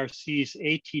MDRC's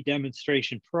AT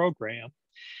demonstration program,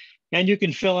 and you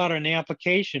can fill out an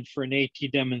application for an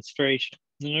AT demonstration.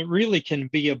 And it really can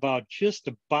be about just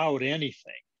about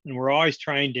anything. and we're always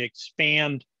trying to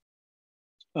expand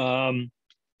the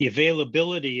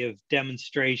availability of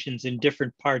demonstrations in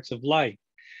different parts of life.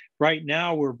 Right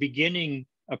now, we're beginning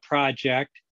a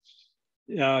project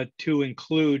to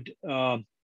include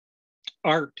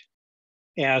art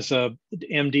as a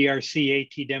MDRC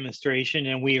AT demonstration,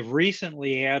 and we have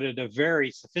recently added a very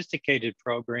sophisticated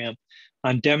program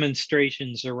on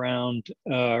demonstrations around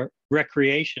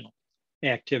recreational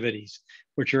activities,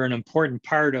 which are an important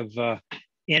part of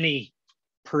any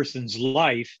person's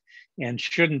life and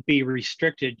shouldn't be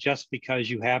restricted just because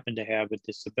you happen to have a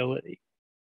disability.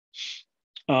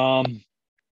 Oops.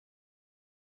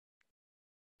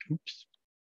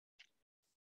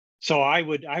 So I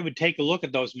would take a look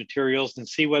at those materials and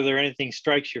see whether anything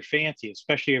strikes your fancy,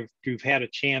 especially if you've had a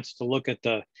chance to look at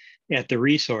the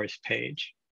resource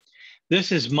page.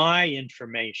 This is my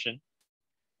information.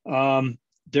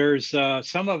 There's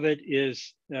some of it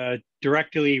is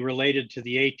directly related to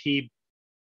the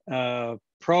AT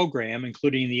program,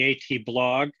 including the AT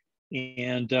blog.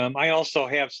 And I also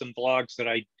have some blogs that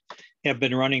I have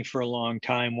been running for a long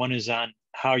time. One is on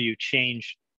how you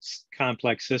change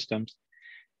complex systems.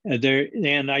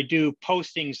 And I do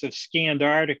postings of scanned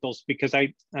articles because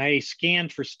I scan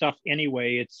for stuff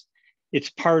anyway. It's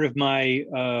part of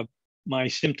my my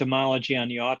symptomology on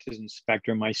the autism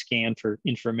spectrum. I scan for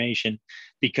information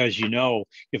because, you know,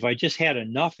 if I just had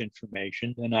enough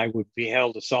information, then I would be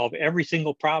able to solve every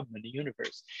single problem in the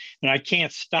universe. And I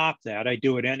can't stop that. I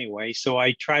do it anyway. So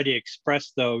I try to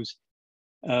express those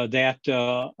that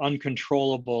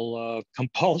uncontrollable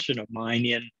compulsion of mine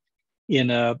in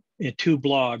two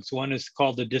blogs. One is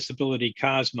called the Disability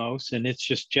Cosmos, and it's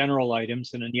just general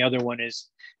items. And then the other one is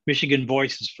Michigan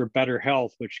Voices for Better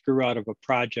Health, which grew out of a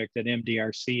project that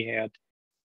MDRC had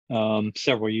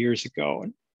several years ago.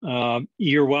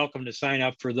 You're welcome to sign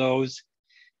up for those.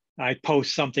 I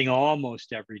post something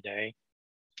almost every day.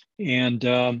 And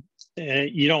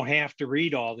you don't have to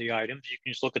read all the items. You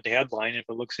can just look at the headline. If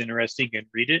it looks interesting, you can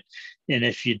read it. And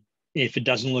if it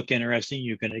doesn't look interesting,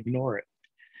 you can ignore it.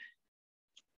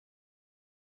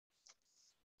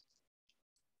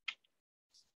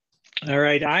 All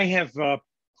right, I have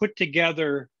put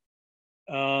together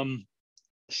some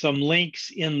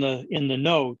links in the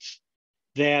notes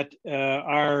that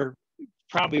are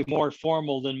probably more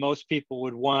formal than most people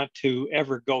would want to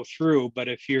ever go through. But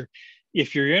if you're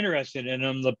interested in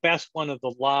them, the best one of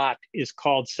the lot is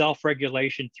called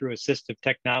Self-Regulation Through Assistive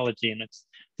Technology, and it's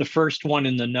the first one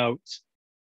in the notes.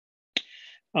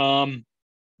 Those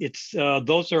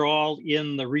are all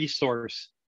in the resource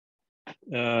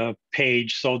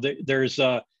page. So there's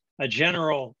a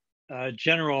general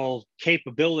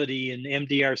capability in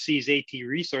MDRC's AT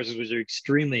resources, which are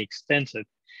extremely extensive.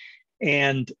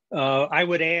 And I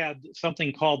would add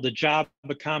something called the Job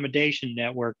Accommodation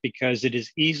Network, because it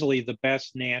is easily the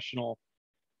best national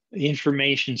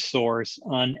information source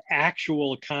on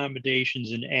actual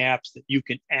accommodations and apps that you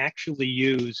can actually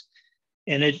use.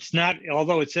 And it's not,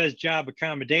 although it says job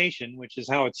accommodation, which is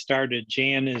how it started,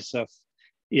 Jan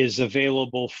is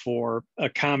available for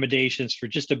accommodations for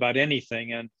just about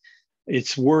anything. And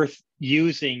it's worth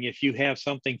using if you have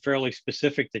something fairly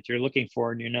specific that you're looking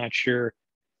for and you're not sure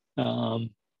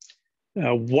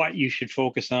what you should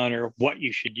focus on or what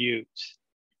you should use.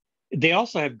 They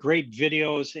also have great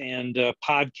videos and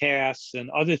podcasts and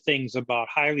other things about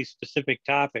highly specific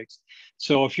topics.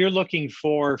 So if you're looking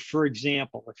for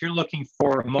example, if you're looking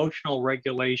for emotional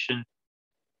regulation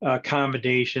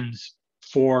accommodations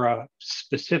for a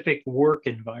specific work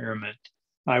environment,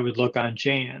 I would look on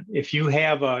Jan. If you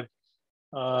have a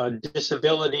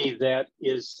disability that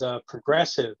is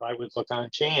progressive, I would look on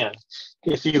Jan.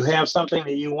 If you have something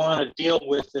that you want to deal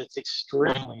with that's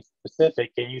extremely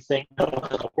specific and you think no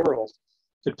one in the world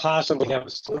could possibly have a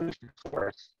solution for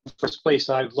it, the first place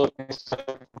I'd look is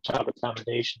the Job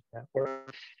Accommodation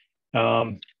Network.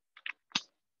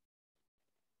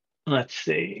 Let's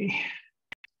see.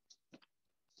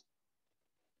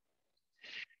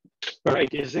 All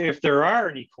right, if there are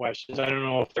any questions, I don't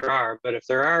know if there are, but if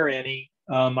there are any,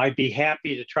 I'd be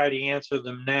happy to try to answer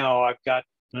them now. I've got,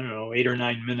 I don't know, 8 or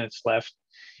 9 minutes left.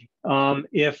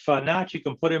 If not, you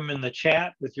can put them in the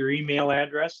chat with your email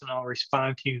address and I'll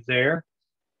respond to you there.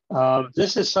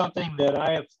 This is something that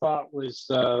I have thought was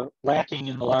lacking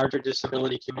in the larger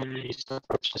disability community's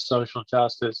approach to social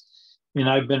justice. And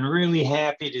I've been really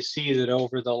happy to see that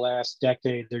over the last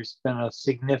decade, there's been a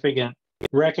significant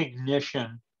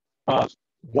recognition of,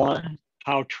 one,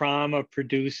 how trauma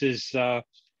produces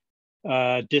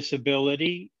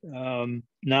disability,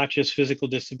 not just physical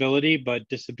disability, but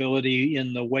disability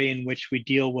in the way in which we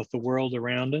deal with the world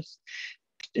around us.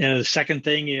 The second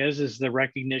thing is the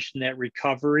recognition that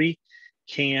recovery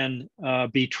can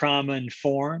be trauma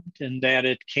informed, and that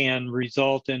it can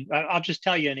result in, I'll just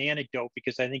tell you an anecdote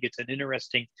because I think it's an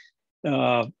interesting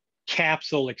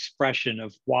capsule expression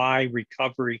of why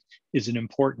recovery is an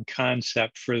important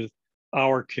concept for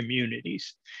our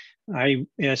communities.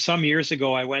 Some years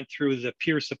ago, I went through the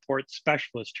peer support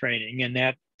specialist training, and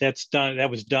that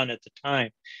was done at the time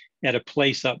at a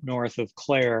place up north of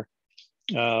Clare,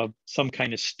 some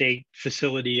kind of state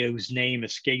facility whose name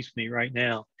escapes me right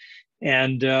now.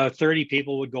 And 30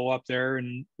 people would go up there,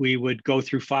 and we would go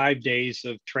through 5 days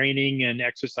of training and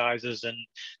exercises and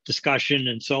discussion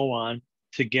and so on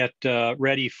to get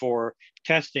ready for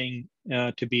testing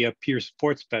to be a peer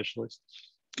support specialist.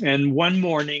 And one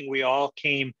morning, we all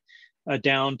came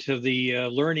down to the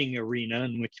learning arena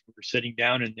in which we were sitting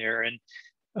down in there.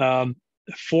 And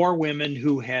 4 women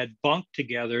who had bunked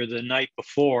together the night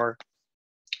before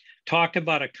talked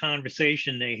about a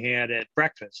conversation they had at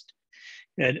breakfast.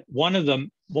 And one of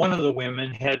the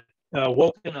women had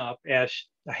woken up, as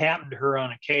happened to her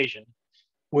on occasion,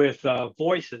 with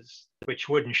voices which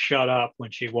wouldn't shut up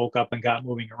when she woke up and got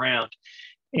moving around.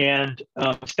 And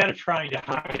instead of trying to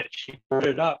hide it, she brought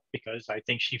it up because I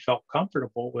think she felt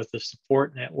comfortable with the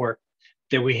support network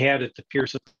that we had at the peer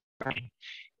support.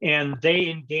 And they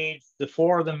engaged, the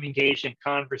 4 of them engaged in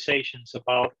conversations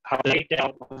about how they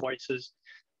dealt with voices,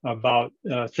 about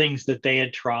things that they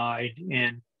had tried.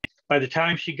 And by the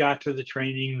time she got to the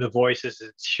training, the voices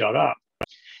had shut up.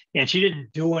 And she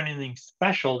didn't do anything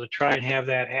special to try and have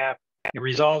that happen. It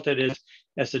resulted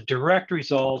as a direct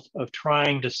result of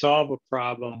trying to solve a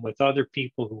problem with other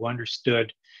people who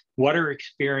understood what her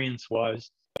experience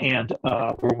was and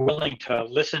were willing to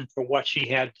listen for what she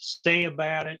had to say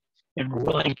about it, and were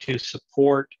willing to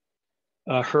support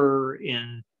her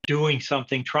in doing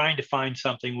something, trying to find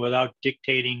something without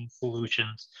dictating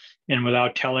solutions and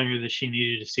without telling her that she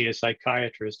needed to see a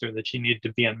psychiatrist or that she needed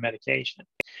to be on medication.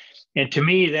 And to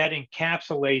me, that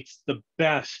encapsulates the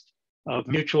best of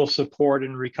mutual support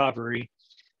and recovery.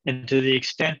 And to the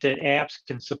extent that apps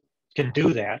can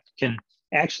do that, can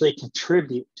actually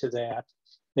contribute to that,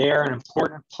 they are an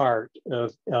important part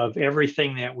of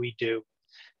everything that we do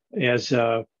as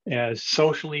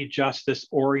socially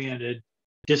justice-oriented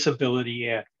disability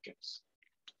advocates.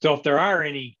 So if there are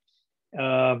any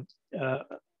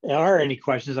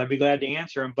questions, I'd be glad to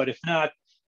answer them. But if not,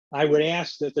 I would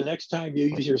ask that the next time you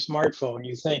use your smartphone,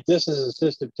 you think this is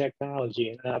assistive technology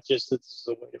and not just that this is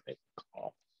a way to make a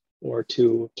call or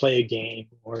to play a game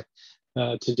or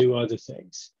to do other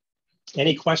things.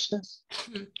 Any questions?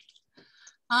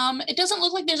 It doesn't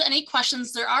look like there's any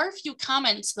questions. There are a few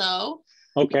comments though.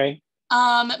 Okay.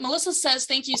 Melissa says,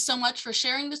 thank you so much for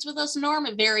sharing this with us, Norm.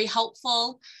 Very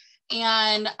helpful.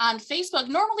 And on Facebook,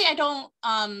 normally I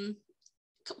don't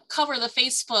cover the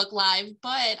Facebook Live,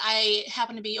 but I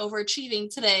happen to be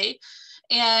overachieving today.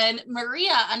 And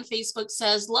Maria on Facebook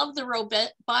says, love the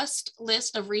robust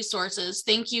list of resources.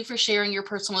 Thank you for sharing your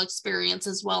personal experience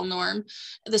as well, Norm.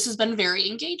 This has been very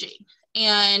engaging.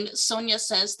 And Sonia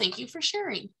says, thank you for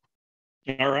sharing.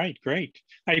 All right, great.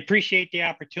 I appreciate the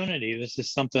opportunity. This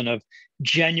is something of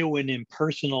genuine and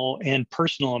personal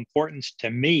importance to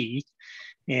me.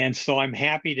 And so I'm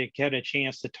happy to get a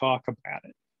chance to talk about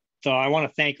it. So I want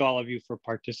to thank all of you for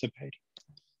participating.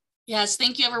 Yes,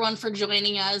 thank you everyone for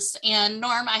joining us. And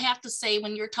Norm, I have to say,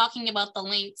 when you're talking about the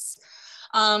links,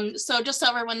 so just so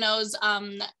everyone knows,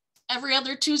 every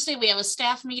other Tuesday we have a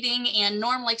staff meeting, and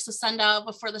Norm likes to send out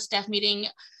before the staff meeting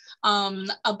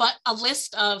a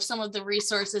list of some of the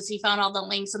resources. He found all the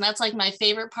links, and that's like my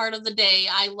favorite part of the day.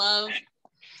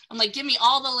 I'm like, give me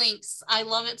all the links. I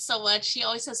love it so much. He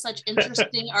always has such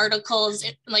interesting articles,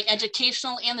 like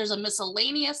educational, and there's a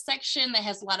miscellaneous section that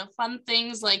has a lot of fun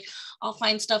things. Like I'll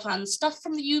find stuff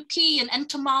from the UP and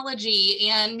entomology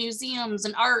and museums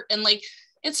and art, and like,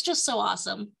 it's just so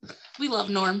awesome. We love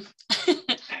Norm.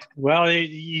 Well,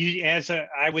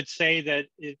 I would say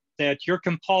that your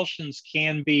compulsions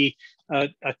can be a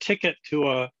ticket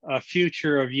to a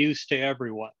future of use to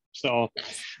everyone. So,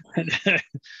 yes.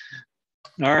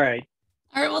 All right.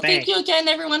 All right. Well, thank you again,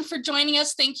 everyone, for joining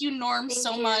us. Thank you, Norm,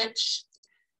 so much.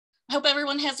 I hope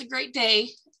everyone has a great day.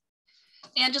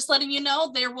 And just letting you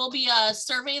know, there will be a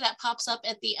survey that pops up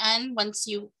at the end once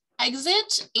you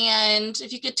exit. And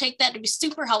if you could take that, it'd be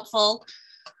super helpful.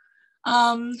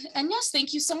 And yes,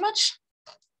 thank you so much.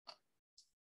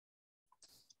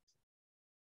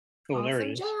 Oh, there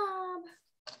it is. Awesome job.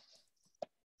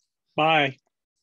 Bye.